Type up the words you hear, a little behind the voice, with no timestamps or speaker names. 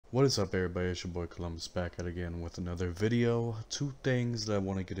What is up, everybody? It's your boy Columbus back at again with another video. Two things that I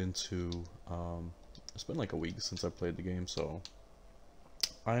want to get into. It's been like a week since I played the game, so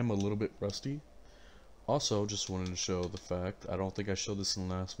I am a little bit rusty. Also, just wanted to show the fact, I don't think I showed this in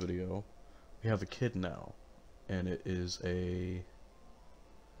the last video, we have a kid now, and it is I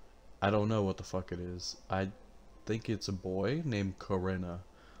don't know what the fuck it is. I think it's a boy named Corinna.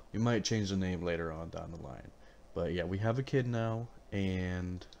 We might change the name later on down the line. But yeah, we have a kid now,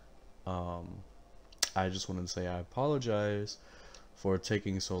 and I just wanted to say I apologize for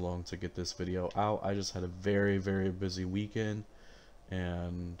taking so long to get this video out. I just had a very busy weekend,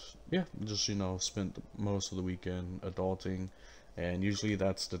 and yeah, just spent most of the weekend adulting, and usually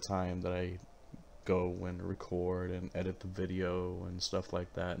that's the time that I go and record and edit the video and stuff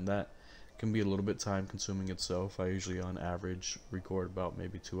like that, and that can be a little bit time consuming itself. I usually on average record about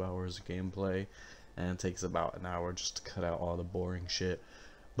maybe 2 hours of gameplay, and it takes about an hour just to cut out all the boring shit.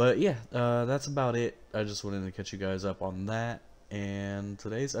 But yeah, that's about it. I just wanted to catch you guys up on that. And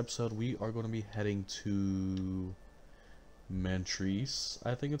today's episode, we are going to be heading to Mantrice,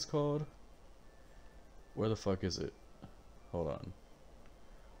 I think it's called. Where the fuck is it? Hold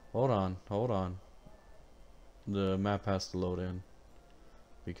on. The map has to load in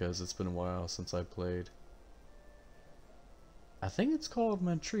because it's been a while since I played. I think it's called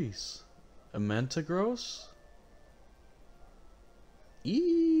Mantrice. Mentagros?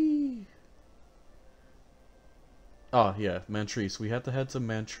 Oh yeah, Mantrice. We have to head to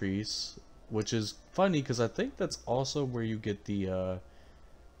Mantrice, which is funny because I think that's also where you get the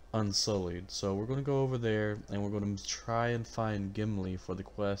Unsullied. So we're gonna go over there and we're gonna try and find Gimli for the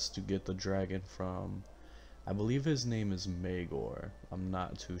quest to get the dragon from, I believe his name is Maegor. I'm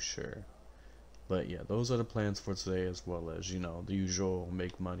not too sure. But yeah, those are the plans for today, as well as, the usual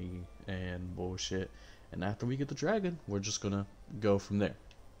make money and bullshit. And after we get the dragon, we're just gonna go from there.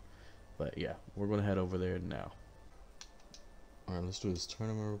 But yeah, we're gonna head over there now. Alright, let's do this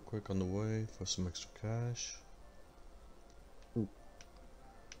tournament real quick on the way for some extra cash. Ooh.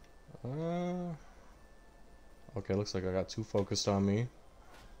 Okay, looks like I got too focused on me.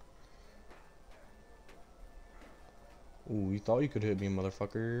 Ooh, you thought you could hit me,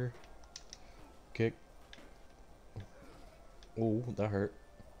 motherfucker. Kick. Ooh, that hurt.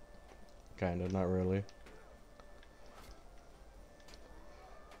 Kinda, not really.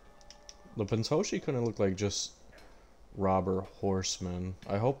 The Pentoshi kinda look like just robber horsemen.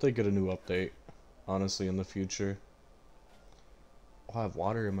 I hope they get a new update, honestly, in the future. Oh, I have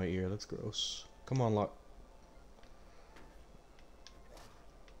water in my ear. That's gross. Come on, Lock.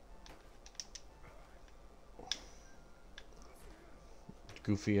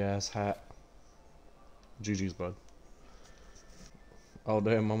 Goofy ass hat. GG's, bud. Oh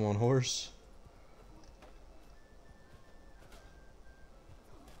damn, I'm on horse.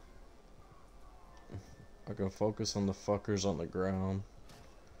 I can focus on the fuckers on the ground.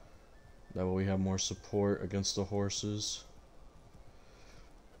 That way we have more support against the horses.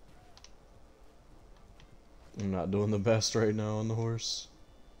 I'm not doing the best right now on the horse.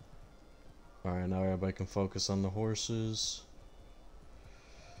 Alright, now everybody can focus on the horses.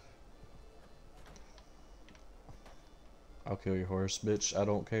 I'll kill your horse, bitch. I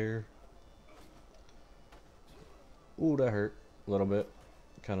don't care. Ooh, that hurt a little bit.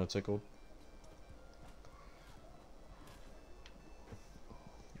 Kind of tickled.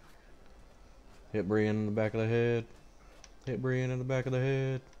 Hit Brian in the back of the head. Hit Brian in the back of the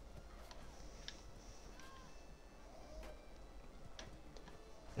head.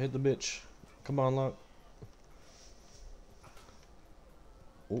 Hit the bitch. Come on, Luck.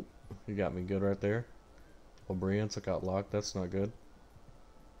 Oh, you got me good right there. Well, Brian took out Locke. That's not good.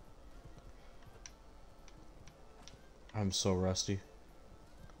 I'm so rusty.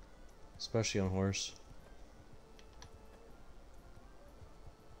 Especially on horse.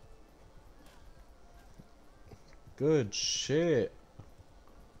 Good shit.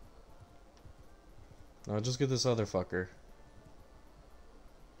 Now just get this other fucker.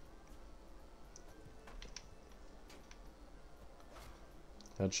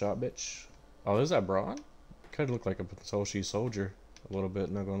 Headshot, bitch. Oh, is that Braun? Kind of look like a Pentoshi soldier. A little bit,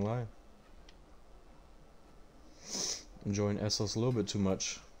 not gonna lie. Enjoying Essos a little bit too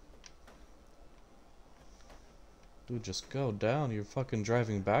much. Dude, just go down. You're fucking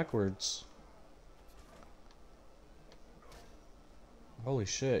driving backwards. Holy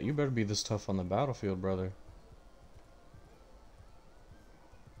shit, you better be this tough on the battlefield, brother.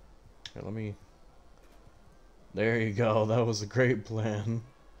 Here, let me... There you go, that was a great plan.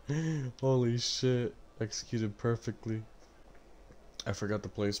 Holy shit, executed perfectly. I forgot to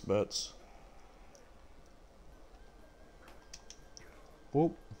place bets.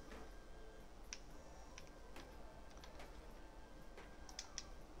 Whoop.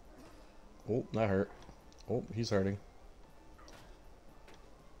 Oh, that hurt. Oh, he's hurting.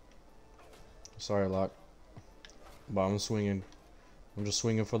 Sorry, Locke. But I'm swinging. I'm just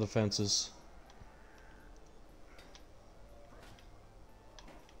swinging for the fences.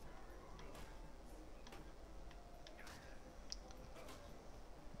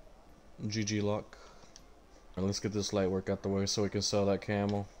 GG, Locke. Alright, let's get this light work out the way so we can sell that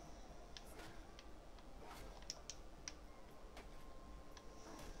camel.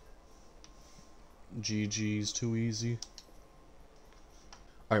 GG's too easy.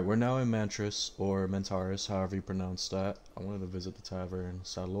 Alright, we're now in Mantris, or Mentaris, however you pronounce that. I wanted to visit the tavern,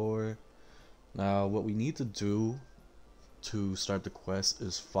 Salor. Now, what we need to do to start the quest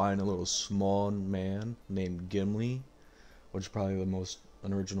is find a little small man named Gimli, which is probably the most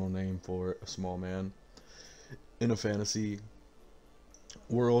unoriginal name for a small man in a fantasy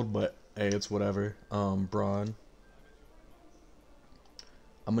world, but hey, it's whatever. Braun,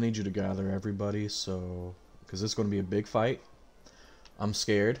 I'm gonna need you to gather everybody, so because it's gonna be a big fight. I'm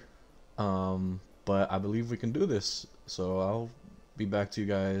scared, but I believe we can do this. So I'll be back to you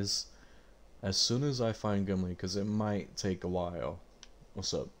guys as soon as I find Gimli, because it might take a while.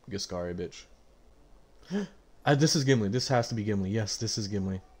 What's up, Giscari, bitch? This is Gimli. This has to be Gimli. Yes, this is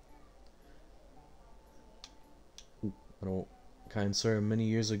Gimli. Hello, kind sir. Many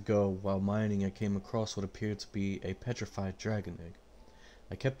years ago, while mining, I came across what appeared to be a petrified dragon egg.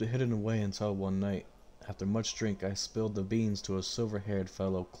 I kept it hidden away until one night. After much drink, I spilled the beans to a silver-haired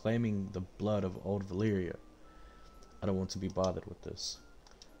fellow claiming the blood of old Valyria. I don't want to be bothered with this.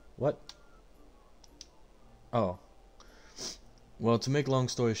 What? Oh. Well, to make long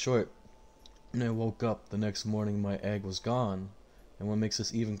story short, when I woke up the next morning, my egg was gone. And what makes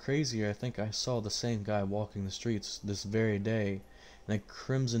this even crazier, I think I saw the same guy walking the streets this very day, and a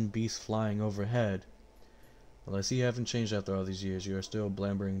crimson beast flying overhead. Well, I see you haven't changed after all these years. You are still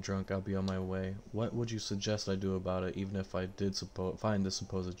blabbering drunk. I'll be on my way. What would you suggest I do about it, even if I did find the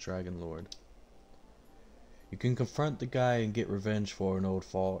supposed Dragon Lord? You can confront the guy and get revenge for an old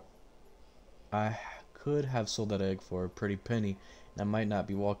fault. I could have sold that egg for a pretty penny, and I might not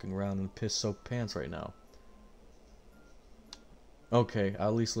be walking around in piss-soaked pants right now. Okay, I'll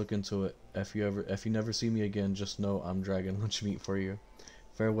at least look into it. If you never see me again, just know I'm dragging lunch meat for you.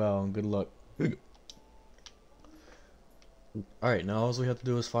 Farewell and good luck. Alright, now all we have to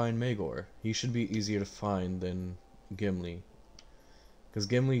do is find Maegor. He should be easier to find than Gimli. Because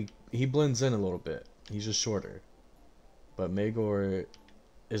Gimli, he blends in a little bit. He's just shorter. But Maegor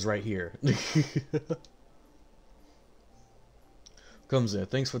is right here. Comes there.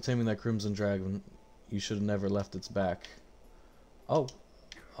 Thanks for taming that crimson dragon. You should have never left its back. Oh.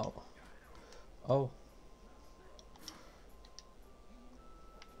 Oh. Oh.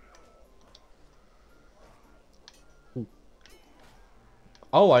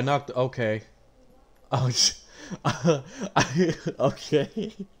 Oh, I knocked. Okay. Oh,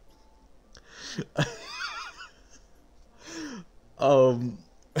 okay. um,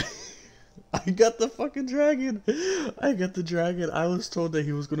 I got the fucking dragon. I got the dragon. I was told that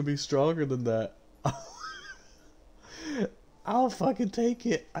he was gonna be stronger than that. I'll fucking take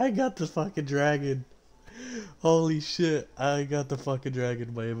it. I got the fucking dragon. Holy shit! I got the fucking dragon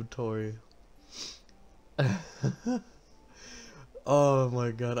in my inventory. Oh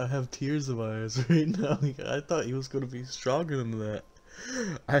my god, I have tears in my eyes right now. I thought he was gonna be stronger than that.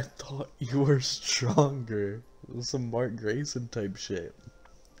 I thought you were stronger. It was some Mark Grayson type shit.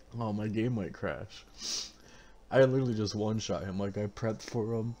 Oh, my game might crash. I literally just one-shot him. Like, I prepped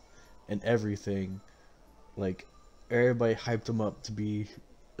for him and everything. Like, everybody hyped him up to be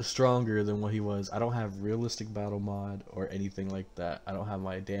stronger than what he was. I don't have realistic battle mod or anything like that. I don't have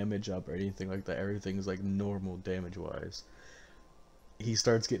my damage up or anything like that. Everything's like normal damage-wise. He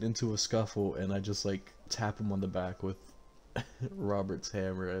starts getting into a scuffle and I just like tap him on the back with Robert's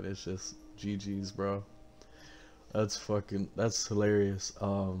hammer and it's just GG's, bro. That's hilarious.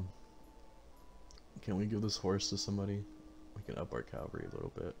 Can we give this horse to somebody? We can up our cavalry a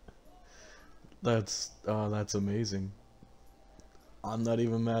little bit. That's amazing. I'm not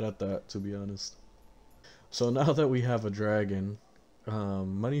even mad at that, to be honest. So now that we have a dragon,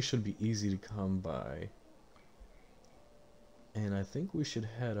 money should be easy to come by. And I think we should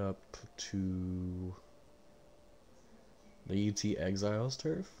head up to the ET Exiles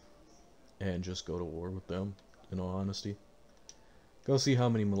turf and just go to war with them, in all honesty. Go see how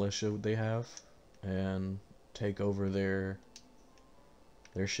many militia they have and take over their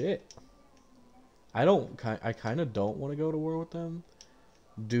shit. I kind of don't want to go to war with them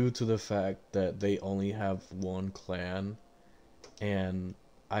due to the fact that they only have one clan, and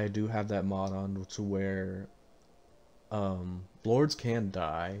I do have that mod on to where lords can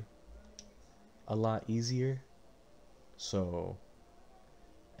die, a lot easier. So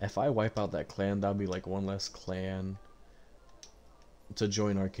if I wipe out that clan, that'll be like one less clan to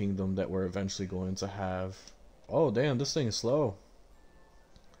join our kingdom that we're eventually going to have. Oh damn, this thing is slow.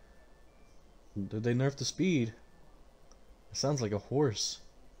 Did they nerf the speed? It sounds like a horse.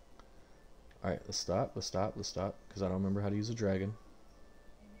 Alright, let's stop, let's stop, let's stop, because I don't remember how to use a dragon.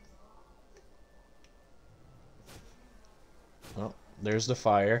 Oh, there's the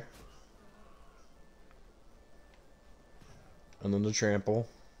fire. And then the trample.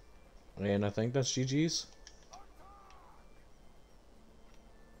 And I think that's GG's.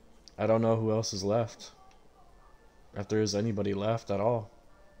 I don't know who else is left. If there is anybody left at all.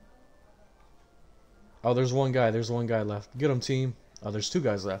 Oh, there's one guy left. Get him, team. Oh, there's 2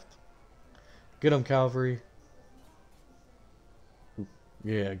 guys left. Get him, cavalry.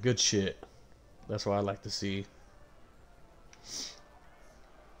 Yeah, good shit. That's what I like to see.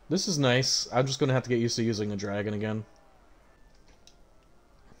 This is nice. I'm just gonna have to get used to using a dragon again.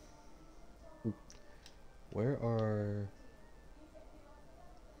 Where are...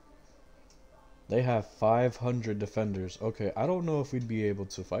 They have 500 defenders. Okay, I don't know if we'd be able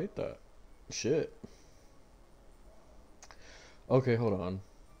to fight that. Shit. Okay, hold on.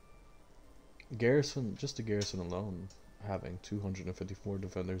 Garrison, just the garrison alone, having 254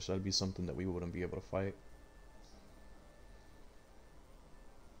 defenders, that'd be something that we wouldn't be able to fight.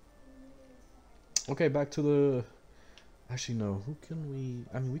 Okay, back to the... Actually, no. Who can we...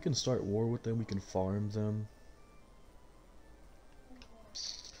 I mean, we can start war with them. We can farm them.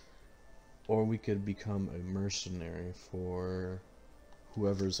 Or we could become a mercenary for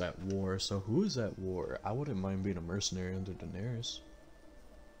whoever's at war. So who is at war? I wouldn't mind being a mercenary under Daenerys.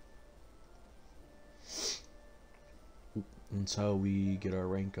 Until we get our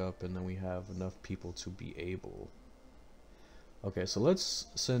rank up and then we have enough people to be able. Okay, so let's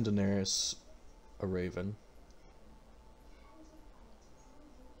send Daenerys a raven.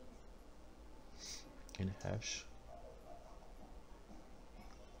 In Hesh.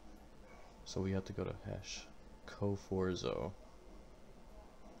 So we have to go to Hesh. Koforzo.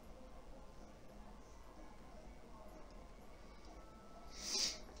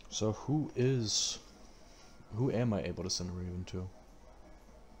 So who am I able to send a raven to?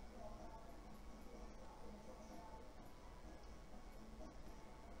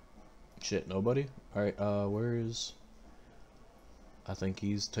 Shit, nobody? Alright, where is... I think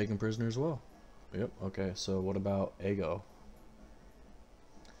he's taken prisoner as well. Yep, okay, so what about Aego?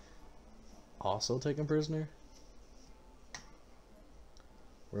 Also taken prisoner?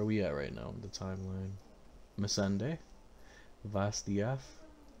 Where are we at right now in the timeline? Missandei? Vastiaf?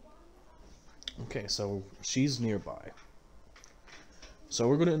 Okay, so she's nearby. So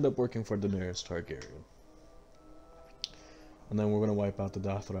we're gonna end up working for Daenerys Targaryen. And then we're gonna wipe out the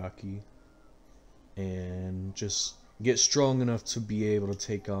Dothraki and just get strong enough to be able to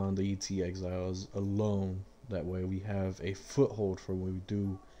take on the ET exiles alone. That way we have a foothold for when we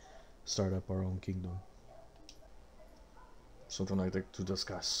do start up our own kingdom. Something like that to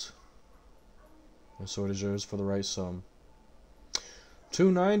discuss. The sword is yours for the right sum.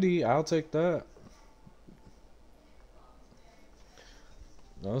 290, I'll take that.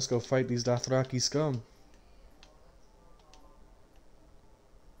 Now let's go fight these Dothraki scum.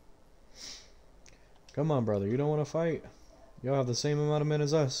 Come on, brother, you don't want to fight? Y'all have the same amount of men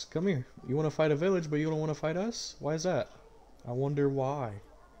as us. Come here. You want to fight a village, but you don't want to fight us? Why is that? I wonder why.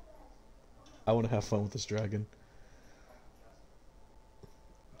 I want to have fun with this dragon.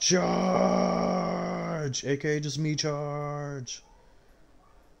 Charge! AKA just me charge.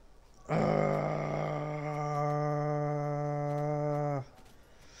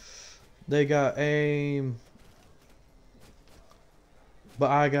 They got aim.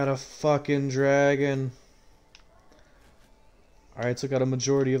 But I got a fucking dragon. Alright, took out a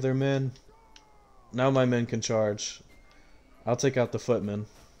majority of their men. Now my men can charge. I'll take out the footmen.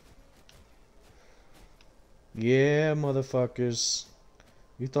 Yeah, motherfuckers.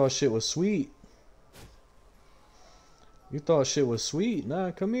 You thought shit was sweet. You thought shit was sweet.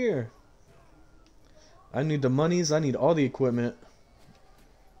 Nah, come here. I need the monies. I need all the equipment.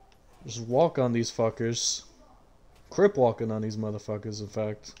 Just walk on these fuckers. Crip walking on these motherfuckers, in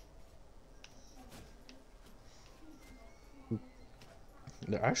fact.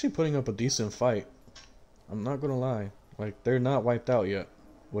 They're actually putting up a decent fight. I'm not gonna lie. Like, they're not wiped out yet,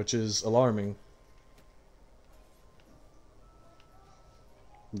 which is alarming.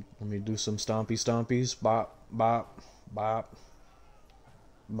 Let me do some stompy stompies. Bop, bop, bop,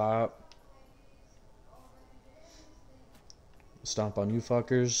 bop. Stomp on you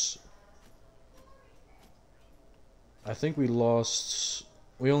fuckers. I think we lost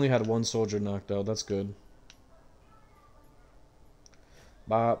We only had one soldier knocked out. That's good.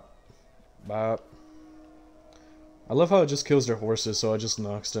 Bop. Bop. I love how it just kills their horses, so it just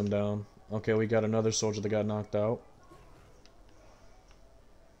knocks them down. Okay, we got another soldier that got knocked out.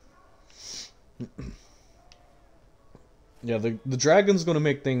 Yeah, the dragon's gonna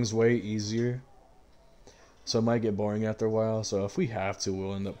make things way easier. So it might get boring after a while. So if we have to,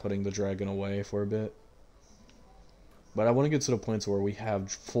 we'll end up putting the dragon away for a bit. But I want to get to the point where we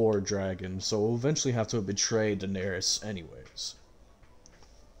have 4 dragons, so we'll eventually have to betray Daenerys anyways.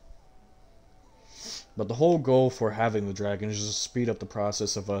 But the whole goal for having the dragon is just to speed up the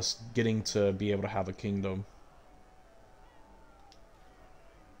process of us getting to be able to have a kingdom.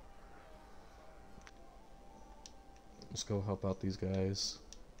 Let's go help out these guys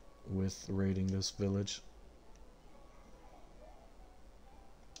with raiding this village.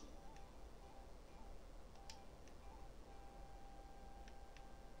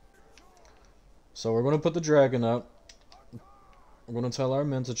 So we're going to put the dragon up. We're going to tell our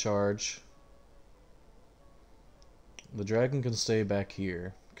men to charge. The dragon can stay back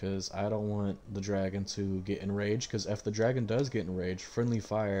here, because I don't want the dragon to get enraged, because if the dragon does get enraged, friendly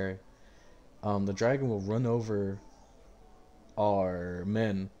fire, the dragon will run over our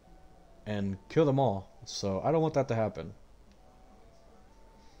men and kill them all. So I don't want that to happen.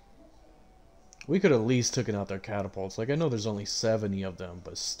 We could at least taken out their catapults. Like, I know there's only 70 of them,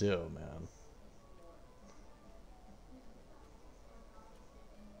 but still, man.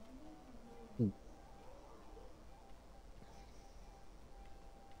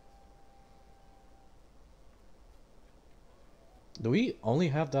 Do we only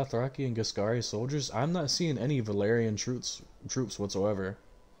have Dothraki and Giscari soldiers? I'm not seeing any Valyrian troops whatsoever.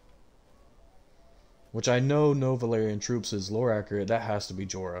 Which I know no Valyrian troops is lore accurate. That has to be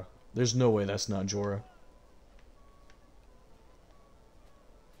Jorah. There's no way that's not Jorah.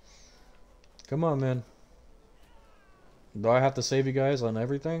 Come on, man. Do I have to save you guys on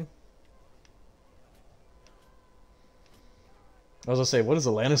everything? I was gonna say, what is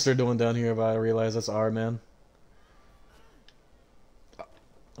the Lannister doing down here if I realize that's our man?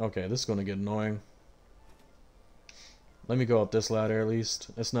 Okay, this is gonna get annoying. Let me go up this ladder at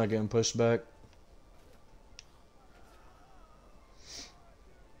least. It's not getting pushed back.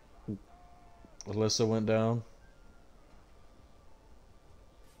 Alyssa went down.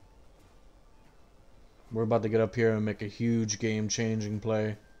 We're about to get up here and make a huge game-changing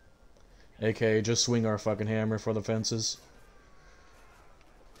play. AKA just swing our fucking hammer for the fences.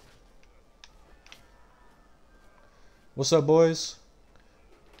 What's up, boys?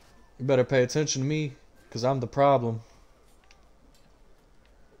 You better pay attention to me, because I'm the problem.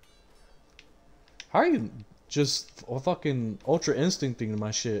 How are you just fucking ultra instincting my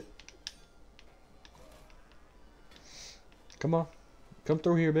shit? Come on. Come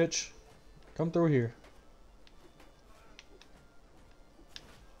through here, bitch. Come through here.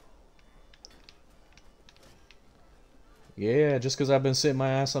 Yeah, just because I've been sitting my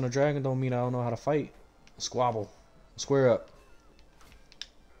ass on a dragon don't mean I don't know how to fight. Squabble. Square up.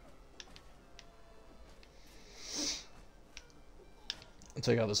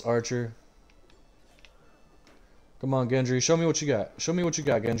 Take out this archer. Come on, Gendry. Show me what you got. Show me what you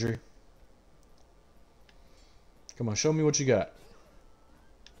got, Gendry. Come on, show me what you got.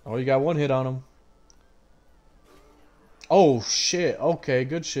 Oh, you got one hit on him. Oh, shit. Okay,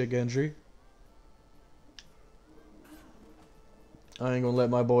 good shit, Gendry. I ain't gonna let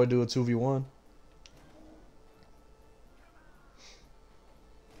my boy do a 2v1.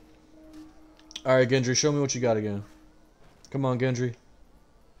 Alright, Gendry, show me what you got again. Come on, Gendry.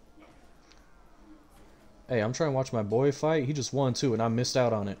 Hey, I'm trying to watch my boy fight. He just won too, and I missed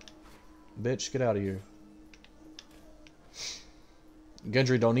out on it. Bitch, get out of here.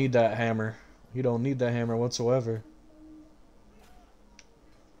 Gendry don't need that hammer. He don't need that hammer whatsoever.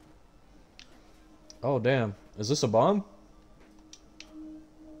 Oh, damn. Is this a bomb?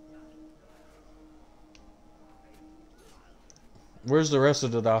 Where's the rest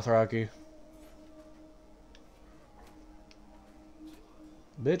of the Dothraki?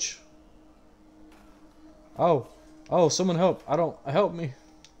 Bitch. Oh. Oh, someone help. I don't... Help me.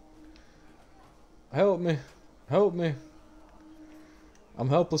 Help me. Help me. I'm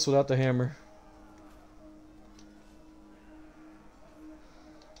helpless without the hammer.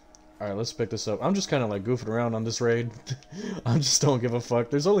 Alright, let's pick this up. I'm just kind of like goofing around on this raid. I just don't give a fuck.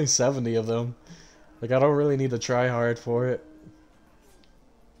 There's only 70 of them. Like, I don't really need to try hard for it.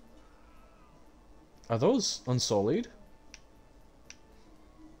 Are those unsullied?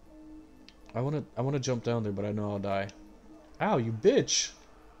 I wanna jump down there, but I know I'll die. Ow, you bitch!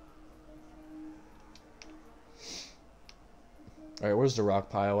 Alright, where's the rock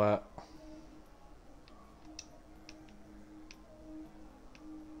pile at?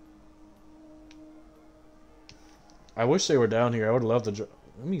 I wish they were down here. I would love to.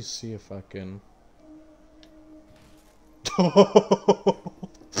 Let me see if I can.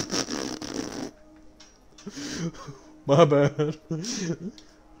 My bad.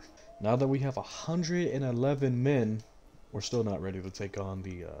 Now that we have 111 men, we're still not ready to take on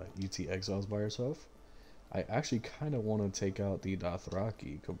the UT Exiles by ourselves. I actually kind of want to take out the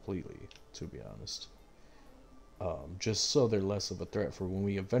Dothraki completely, to be honest. Just so they're less of a threat for when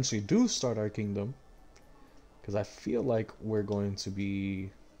we eventually do start our kingdom. Because I feel like we're going to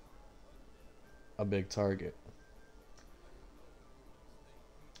be a big target.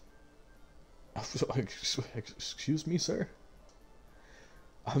 Excuse me, sir?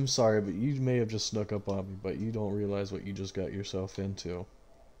 I'm sorry, but you may have just snuck up on me, but you don't realize what you just got yourself into.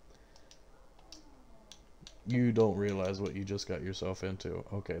 You don't realize what you just got yourself into.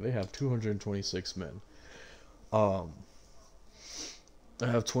 Okay, they have 226 men. I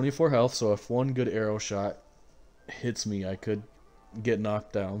have 24 health, so if one good arrow shot hits me, I could get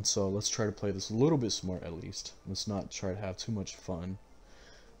knocked down. So let's try to play this a little bit smart at least. Let's not try to have too much fun.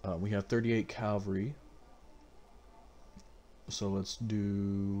 We have 38 cavalry. So let's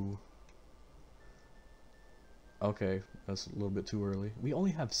do... Okay, that's a little bit too early. We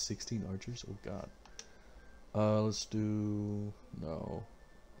only have 16 archers? Oh god. Let's do... No.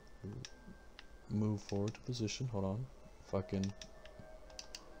 Move forward to position. Hold on. Fucking...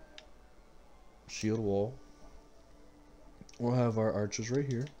 Shield wall. We'll have our archers right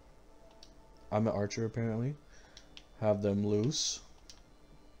here. I'm an archer apparently. Have them loose.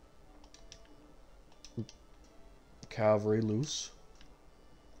 Cavalry loose.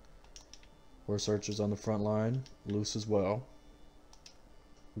 Horse archers on the front line loose as well.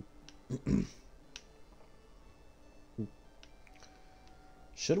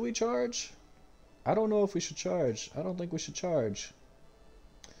 Should we charge? I don't know if we should charge. I don't think we should charge.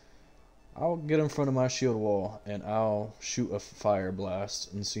 I'll get in front of my shield wall and I'll shoot a fire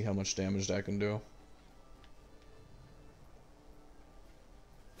blast and see how much damage that can do.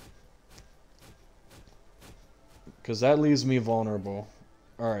 Because that leaves me vulnerable.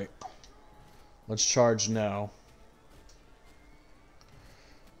 Alright. Let's charge now.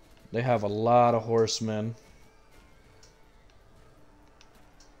 They have a lot of horsemen.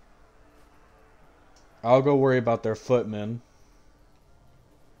 I'll go worry about their footmen.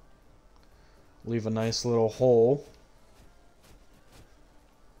 Leave a nice little hole.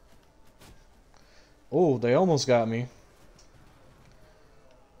 Oh, they almost got me.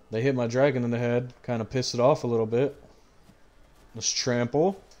 They hit my dragon in the head. Kind of pissed it off a little bit. Let's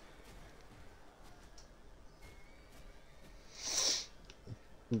trample.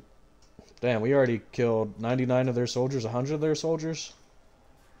 Damn, we already killed 99 of their soldiers, 100 of their soldiers.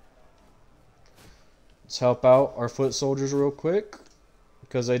 Let's help out our foot soldiers real quick.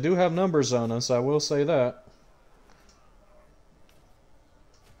 Because they do have numbers on us, I will say that.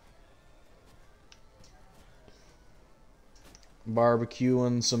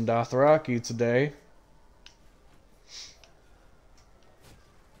 Barbecuing some Dothraki today.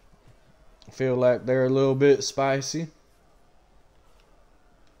 I feel like they're a little bit spicy.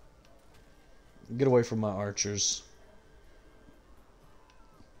 Get away from my archers.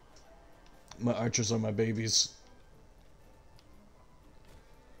 My archers are my babies.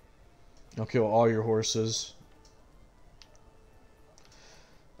 I'll kill all your horses.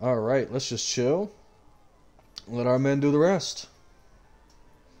 Alright, let's just chill. Let our men do the rest.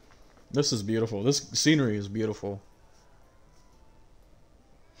 This is beautiful. This scenery is beautiful.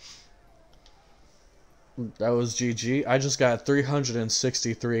 That was GG. I just got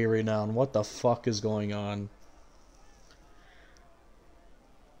 363 renown. What the fuck is going on?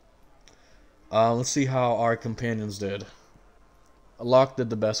 Let's see how our companions did. Locke did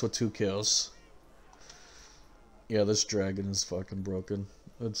the best with 2 kills. Yeah, this dragon is fucking broken.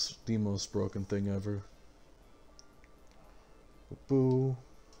 It's the most broken thing ever. Boo.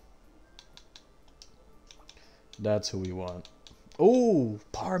 That's who we want. Oh,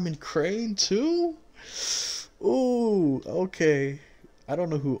 Parman Crane too? Ooh, okay. I don't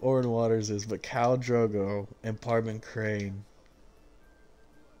know who Orin Waters is, but Khal Drogo and Parman Crane.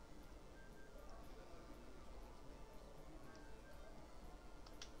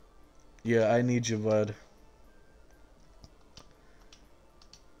 Yeah, I need you, bud.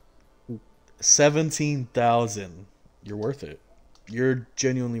 17,000. You're worth it. You're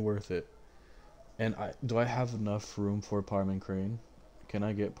genuinely worth it. And do I have enough room for Parman Crane? Can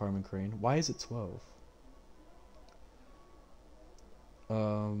I get Parman Crane? Why is it 12?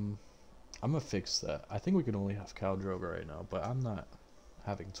 I'm gonna fix that. I think we can only have Khal Drogo right now, but I'm not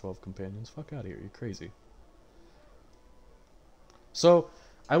having 12 companions. Fuck out of here, you're crazy. So,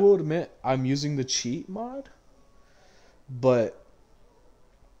 I will admit, I'm using the cheat mod, but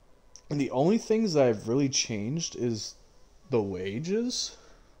the only things that I've really changed is the wages,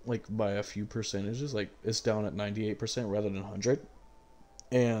 like by a few percentages. Like, it's down at 98% rather than 100.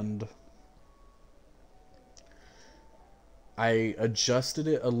 And I adjusted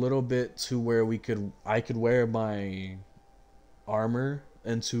it a little bit to where I could wear my armor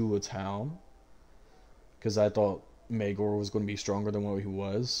into a town, because I thought Maegor was going to be stronger than what he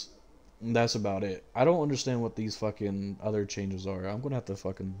was. And that's about it. I don't understand what these fucking other changes are. I'm going to have to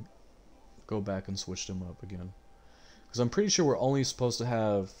fucking go back and switch them up again. Because I'm pretty sure we're only supposed to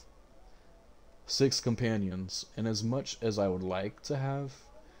have 6 companions. And as much as I would like to have,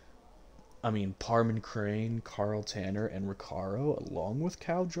 I mean, Parman Crane, Carl Tanner, and Ricaro, along with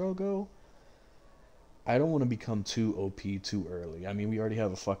Khal Drogo, I don't want to become too OP too early. I mean, we already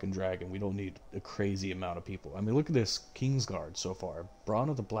have a fucking dragon. We don't need a crazy amount of people. I mean, look at this Kingsguard so far. Bronn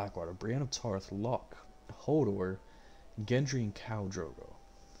of the Blackwater, Brienne of Tarth, Locke, Hodor, Gendry, and Khal Drogo.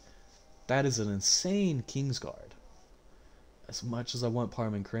 That is an insane Kingsguard. As much as I want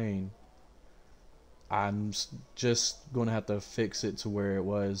Parman Crane, I'm just going to have to fix it to where it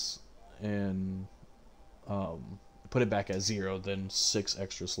was and put it back at 0, then 6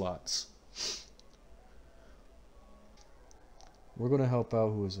 extra slots. We're gonna help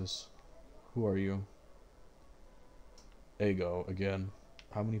out. Who is this? Who are you? Ago again.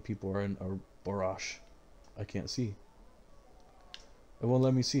 How many people are in a Barash? I can't see. It won't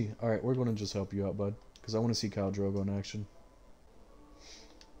let me see. Alright, we're gonna just help you out, bud. Because I want to see Khal Drogo in action.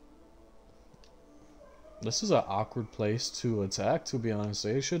 This is an awkward place to attack, to be honest.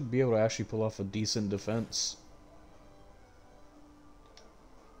 They should be able to actually pull off a decent defense.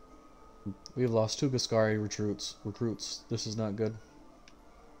 We've lost 2 Ghasskari recruits. This is not good.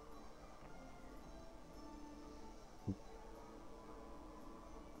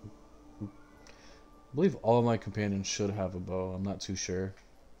 I believe all of my companions should have a bow. I'm not too sure.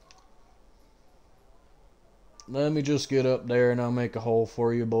 Let me just get up there and I'll make a hole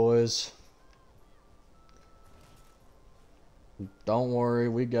for you, boys. Don't worry,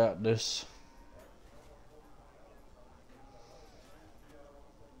 we got this.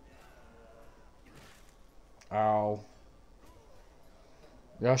 Ow.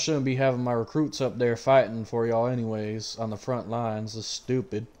 Y'all shouldn't be having my recruits up there fighting for y'all anyways on the front lines. It's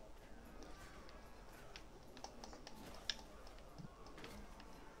stupid.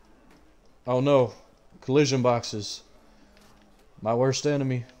 Oh no. Collision boxes. My worst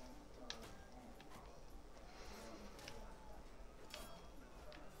enemy.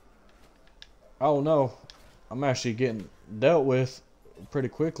 Oh no. I'm actually getting dealt with pretty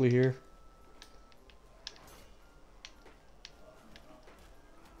quickly here.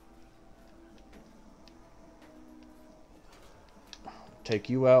 Take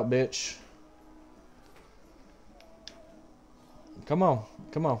you out, bitch. Come on.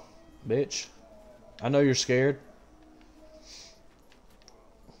 Come on, bitch. I know you're scared.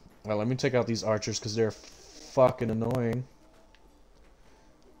 Well, let me take out these archers because they're fucking annoying.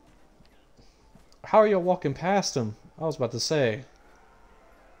 How are y'all walking past them? I was about to say.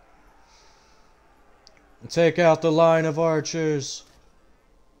 Take out the line of archers.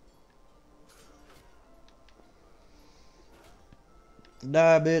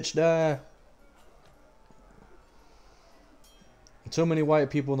 Die, bitch, die. Too many white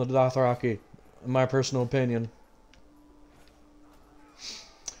people in the Dothraki, in my personal opinion.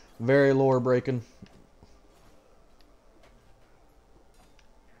 Very lore breaking.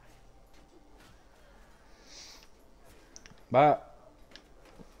 Bye.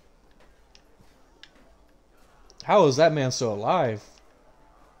 How is that man still alive?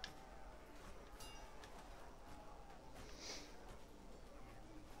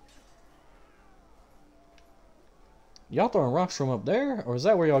 Y'all throwing rocks from up there? Or is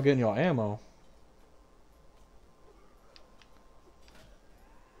that where y'all getting y'all ammo?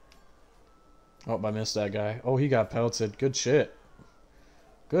 Oh, I missed that guy. Oh, he got pelted. Good shit.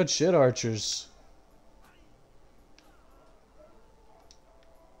 Good shit, archers.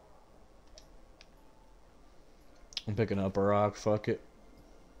 I'm picking up a rock. Fuck it.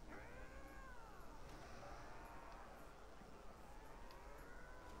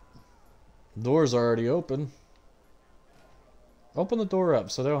 Door's already open. Open the door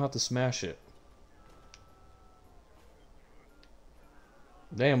up so they don't have to smash it.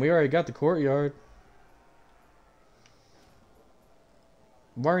 Damn, we already got the courtyard.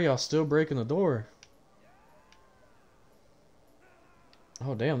 Why are y'all still breaking the door?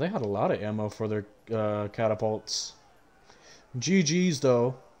 Oh, damn, they had a lot of ammo for their catapults. GG's,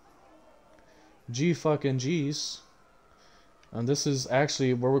 though. G fucking G's. And this is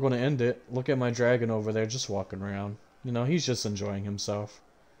actually where we're going to end it. Look at my dragon over there just walking around. You know, he's just enjoying himself.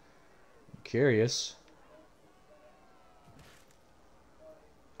 Curious.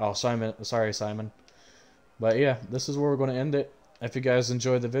 Oh, Simon. Sorry, Simon. But yeah, this is where we're going to end it. If you guys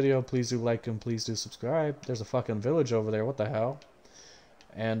enjoyed the video, please do like and please do subscribe. There's a fucking village over there. What the hell?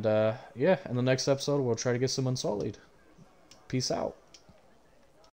 And yeah, in the next episode, we'll try to get some Unsullied. Peace out.